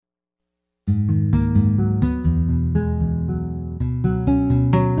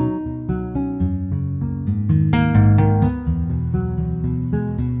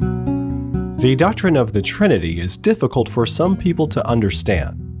The doctrine of the Trinity is difficult for some people to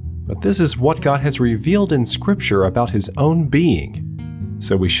understand, but this is what God has revealed in Scripture about His own being,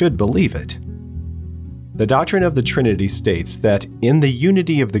 so we should believe it. The doctrine of the Trinity states that in the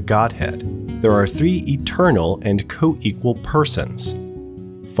unity of the Godhead, there are three eternal and co-equal persons: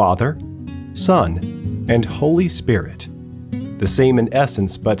 Father, Son, and Holy Spirit, the same in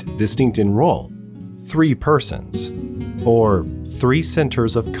essence but distinct in role, three persons, or three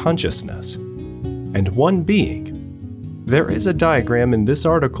centers of consciousness, and one being. There is a diagram in this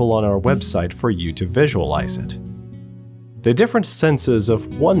article on our website for you to visualize it. The different senses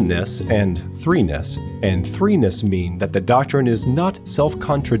of oneness and threeness mean that the doctrine is not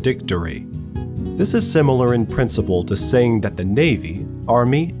self-contradictory. This is similar in principle to saying that the Navy,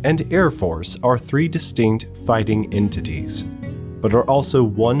 Army, and Air Force are three distinct fighting entities, but are also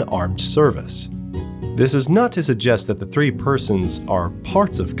one armed service. This is not to suggest that the three persons are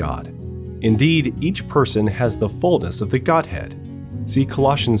parts of God. Indeed, each person has the fullness of the Godhead. See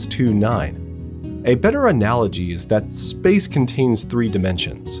Colossians 2:9. A better analogy is that space contains three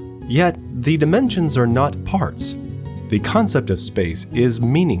dimensions, yet the dimensions are not parts. The concept of space is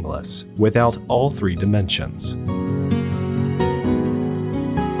meaningless without all three dimensions.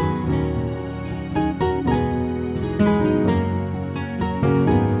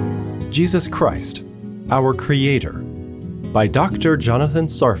 Jesus Christ, Our Creator, by Dr. Jonathan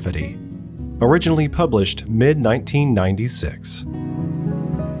Sarfati, originally published mid-1996.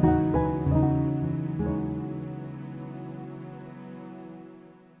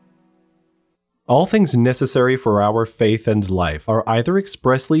 All things necessary for our faith and life are either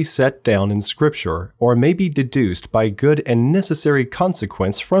expressly set down in Scripture or may be deduced by good and necessary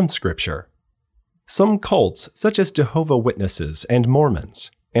consequence from Scripture. Some cults, such as Jehovah's Witnesses and Mormons,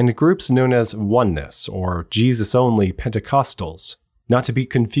 and groups known as Oneness or Jesus-only Pentecostals, not to be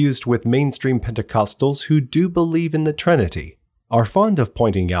confused with mainstream Pentecostals who do believe in the Trinity, are fond of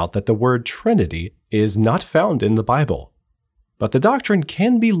pointing out that the word Trinity is not found in the Bible. But the doctrine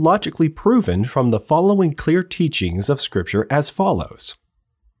can be logically proven from the following clear teachings of Scripture as follows.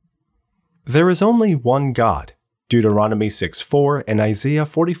 There is only one God, Deuteronomy 6:4 and Isaiah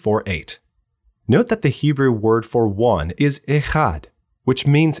 44:8. Note that the Hebrew word for one is echad, which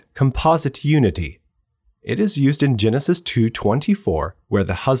means composite unity. It is used in Genesis 2:24, where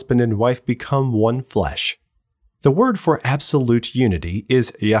the husband and wife become one flesh. The word for absolute unity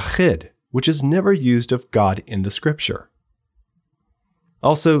is yachid, which is never used of God in the Scripture.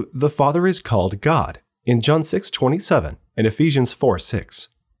 Also, the Father is called God in John 6:27 and Ephesians 4:6.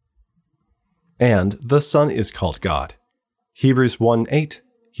 And the Son is called God. Hebrews 1:8,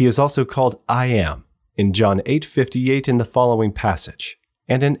 He is also called I Am in John 8:58 in the following passage,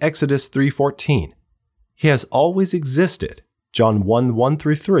 and in Exodus 3:14. He has always existed, John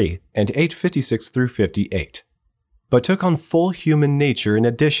 1:1-3 and 8:56-58, but took on full human nature in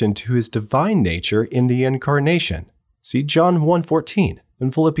addition to His divine nature in the Incarnation. See John 1:14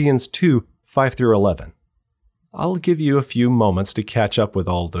 and Philippians 2:5-11. I'll give you a few moments to catch up with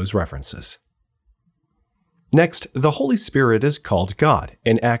all those references. Next, the Holy Spirit is called God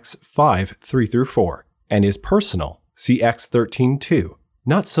in Acts 5:3-4 and is personal. See Acts 13:2,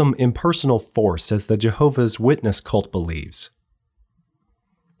 not some impersonal force as the Jehovah's Witness cult believes.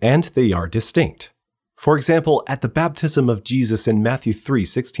 And they are distinct. For example, at the baptism of Jesus in Matthew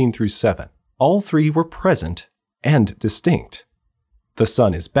 3:16-7, all three were present and distinct. The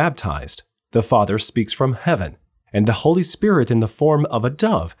Son is baptized, the Father speaks from heaven, and the Holy Spirit in the form of a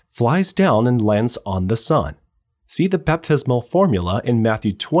dove flies down and lands on the Son. See the baptismal formula in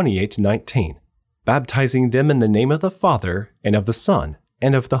Matthew 28:19, baptizing them in the name of the Father, and of the Son,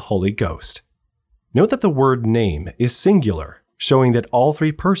 and of the Holy Ghost. Note that the word name is singular, showing that all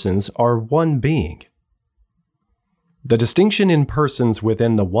three persons are one being. The distinction in persons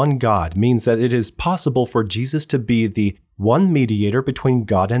within the one God means that it is possible for Jesus to be the one mediator between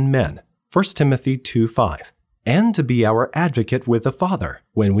God and men, 1 Timothy 2:5, and to be our advocate with the Father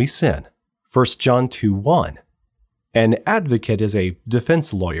when we sin, 1 John 2:1. An advocate is a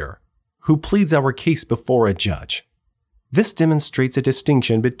defense lawyer who pleads our case before a judge. This demonstrates a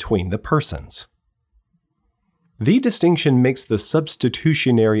distinction between the persons. The distinction makes the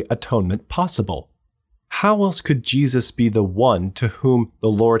substitutionary atonement possible. How else could Jesus be the one to whom the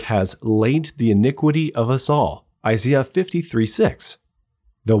Lord has laid the iniquity of us all? Isaiah 53:6.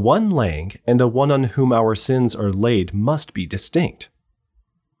 The one laying and the one on whom our sins are laid must be distinct.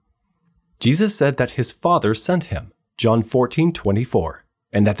 Jesus said that His Father sent Him, John 14:24,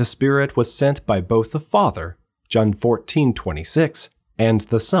 and that the Spirit was sent by both the Father, John 14:26, and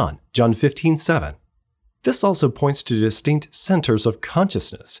the Son, John 15:7. This also points to distinct centers of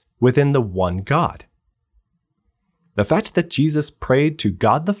consciousness, within the one God. The fact that Jesus prayed to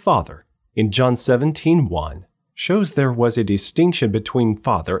God the Father in John 17:1 shows there was a distinction between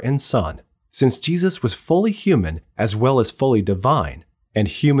Father and Son. Since Jesus was fully human as well as fully divine, and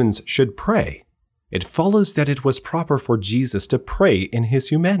humans should pray, it follows that it was proper for Jesus to pray in his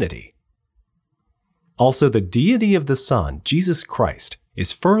humanity. Also, the deity of the Son, Jesus Christ,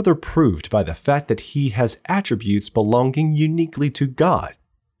 is further proved by the fact that he has attributes belonging uniquely to God.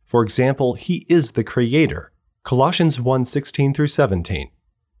 For example, he is the Creator, Colossians 1:16-17.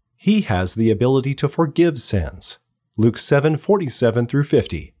 He has the ability to forgive sins, Luke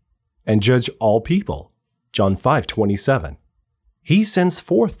 7:47-50, and judge all people, John 5:27. He sends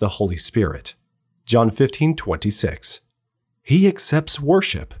forth the Holy Spirit, John 15:26. He accepts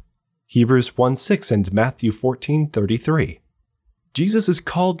worship, Hebrews 1:6 and Matthew 14:33. Jesus is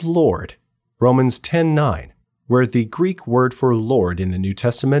called Lord, Romans 10:9, where the Greek word for Lord in the New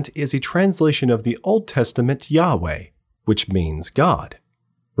Testament is a translation of the Old Testament Yahweh, which means God.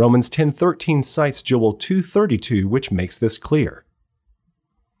 Romans 10:13 cites Joel 2:32, which makes this clear.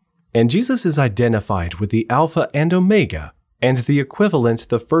 And Jesus is identified with the Alpha and Omega, and the equivalent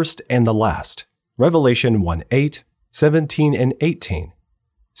the first and the last, Revelation 1:8, 17 and 18.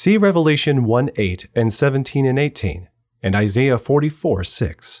 See Revelation 1:8 and 17 and 18, and Isaiah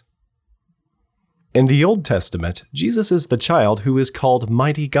 44:6. In the Old Testament, Jesus is the child who is called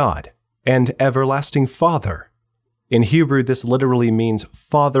Mighty God and Everlasting Father. In Hebrew, this literally means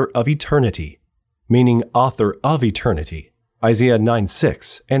Father of Eternity, meaning Author of Eternity, Isaiah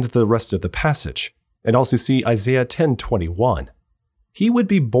 9:6, and the rest of the passage, and also see Isaiah 10:21. He would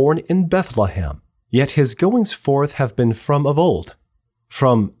be born in Bethlehem, yet his goings forth have been from of old,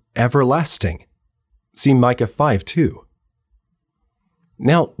 from everlasting. See Micah 5:2.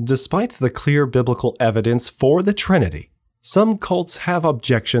 Now, despite the clear biblical evidence for the Trinity, some cults have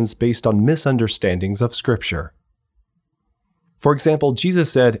objections based on misunderstandings of Scripture. For example,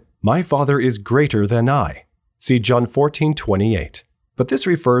 Jesus said, "My Father is greater than I." See John 14:28. But this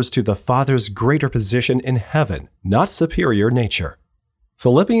refers to the Father's greater position in heaven, not superior nature.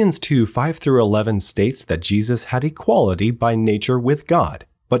 Philippians 2:5-11 states that Jesus had equality by nature with God,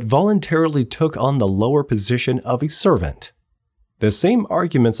 but voluntarily took on the lower position of a servant. The same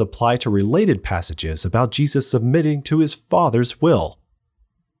arguments apply to related passages about Jesus submitting to his Father's will.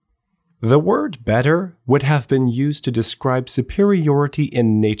 The word better would have been used to describe superiority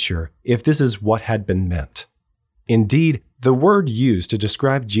in nature if this is what had been meant. Indeed, the word used to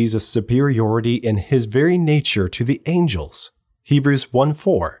describe Jesus' superiority in his very nature to the angels, Hebrews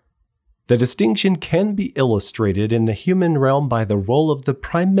 1:4. The distinction can be illustrated in the human realm by the role of the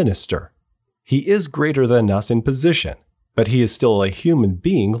Prime Minister. He is greater than us in position, but he is still a human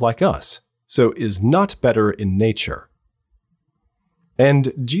being like us, so is not better in nature.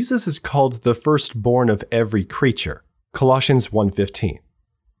 And Jesus is called the firstborn of every creature, Colossians 1:15.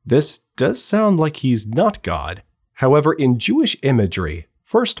 This does sound like he's not God. However, in Jewish imagery,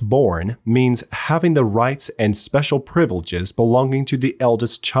 firstborn means having the rights and special privileges belonging to the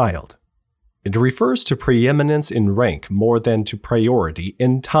eldest child. It refers to preeminence in rank more than to priority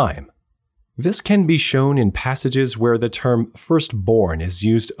in time. This can be shown in passages where the term firstborn is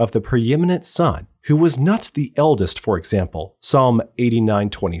used of the preeminent son, who was not the eldest, for example, Psalm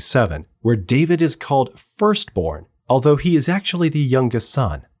 89:27, where David is called firstborn, although he is actually the youngest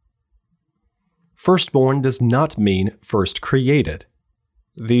son. Firstborn does not mean first created.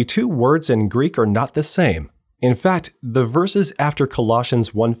 The two words in Greek are not the same. In fact, the verses after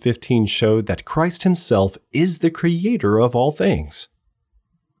Colossians 1:15 show that Christ himself is the creator of all things.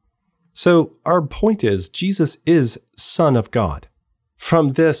 So, our point is, Jesus is Son of God.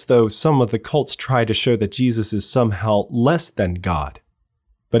 From this, though, some of the cults try to show that Jesus is somehow less than God.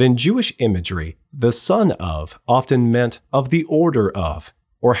 But in Jewish imagery, the son of often meant of the order of,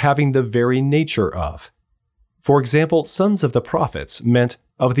 or having the very nature of. For example, sons of the prophets meant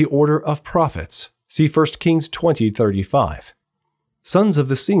of the order of prophets. See 1 Kings 20:35. Sons of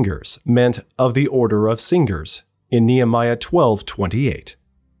the singers meant of the order of singers in Nehemiah 12:28.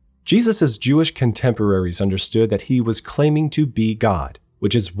 Jesus' Jewish contemporaries understood that he was claiming to be God,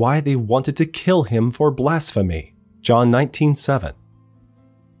 which is why they wanted to kill him for blasphemy. John 19:7.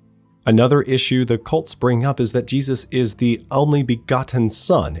 Another issue the cults bring up is that Jesus is the only begotten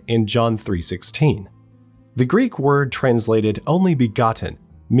Son in John 3:16. The Greek word translated only begotten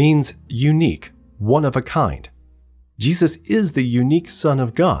means unique, one of a kind. Jesus is the unique Son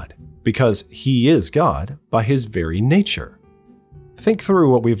of God because he is God by his very nature. Think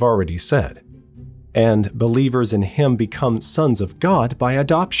through what we've already said. And believers in him become sons of God by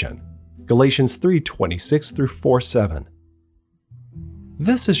adoption. Galatians 3:26-4:7.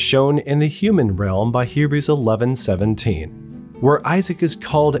 This is shown in the human realm by Hebrews 11:17, where Isaac is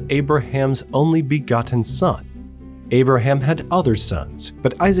called Abraham's only begotten son. Abraham had other sons,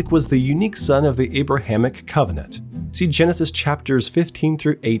 but Isaac was the unique son of the Abrahamic covenant. See Genesis chapters 15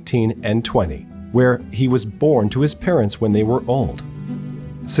 through 18 and 20, where he was born to his parents when they were old.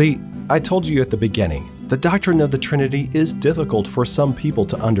 See, I told you at the beginning, the doctrine of the Trinity is difficult for some people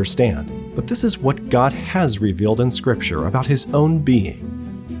to understand, but this is what God has revealed in Scripture about His own being.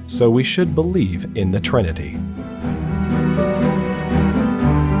 So we should believe in the Trinity.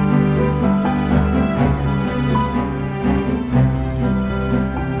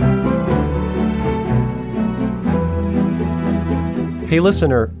 Hey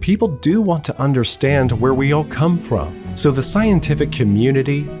listener, people do want to understand where we all come from. So the scientific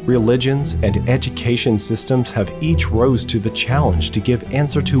community, religions, and education systems have each rose to the challenge to give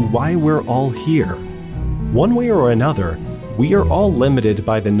answer to why we're all here. One way or another, we are all limited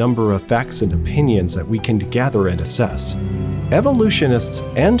by the number of facts and opinions that we can gather and assess. Evolutionists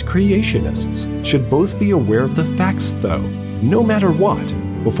and creationists should both be aware of the facts though, no matter what,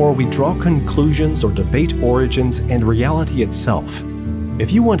 before we draw conclusions or debate origins and reality itself.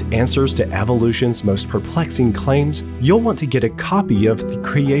 If you want answers to evolution's most perplexing claims, you'll want to get a copy of the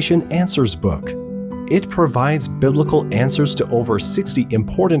Creation Answers book. It provides biblical answers to over 60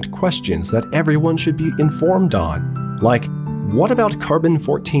 important questions that everyone should be informed on, like, what about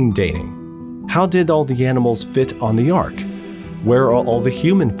carbon-14 dating? How did all the animals fit on the ark? Where are all the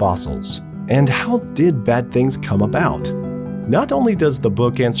human fossils? And how did bad things come about? Not only does the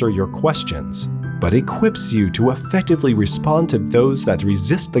book answer your questions, but equips you to effectively respond to those that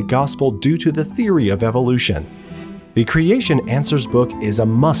resist the gospel due to the theory of evolution. The Creation Answers book is a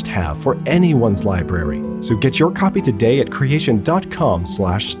must-have for anyone's library, so get your copy today at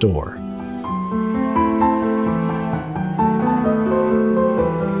creation.com/store.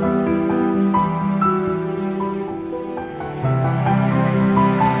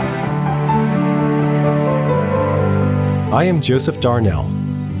 I am Joseph Darnell.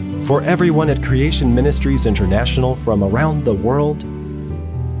 For everyone at Creation Ministries International from around the world,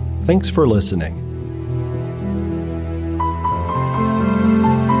 thanks for listening.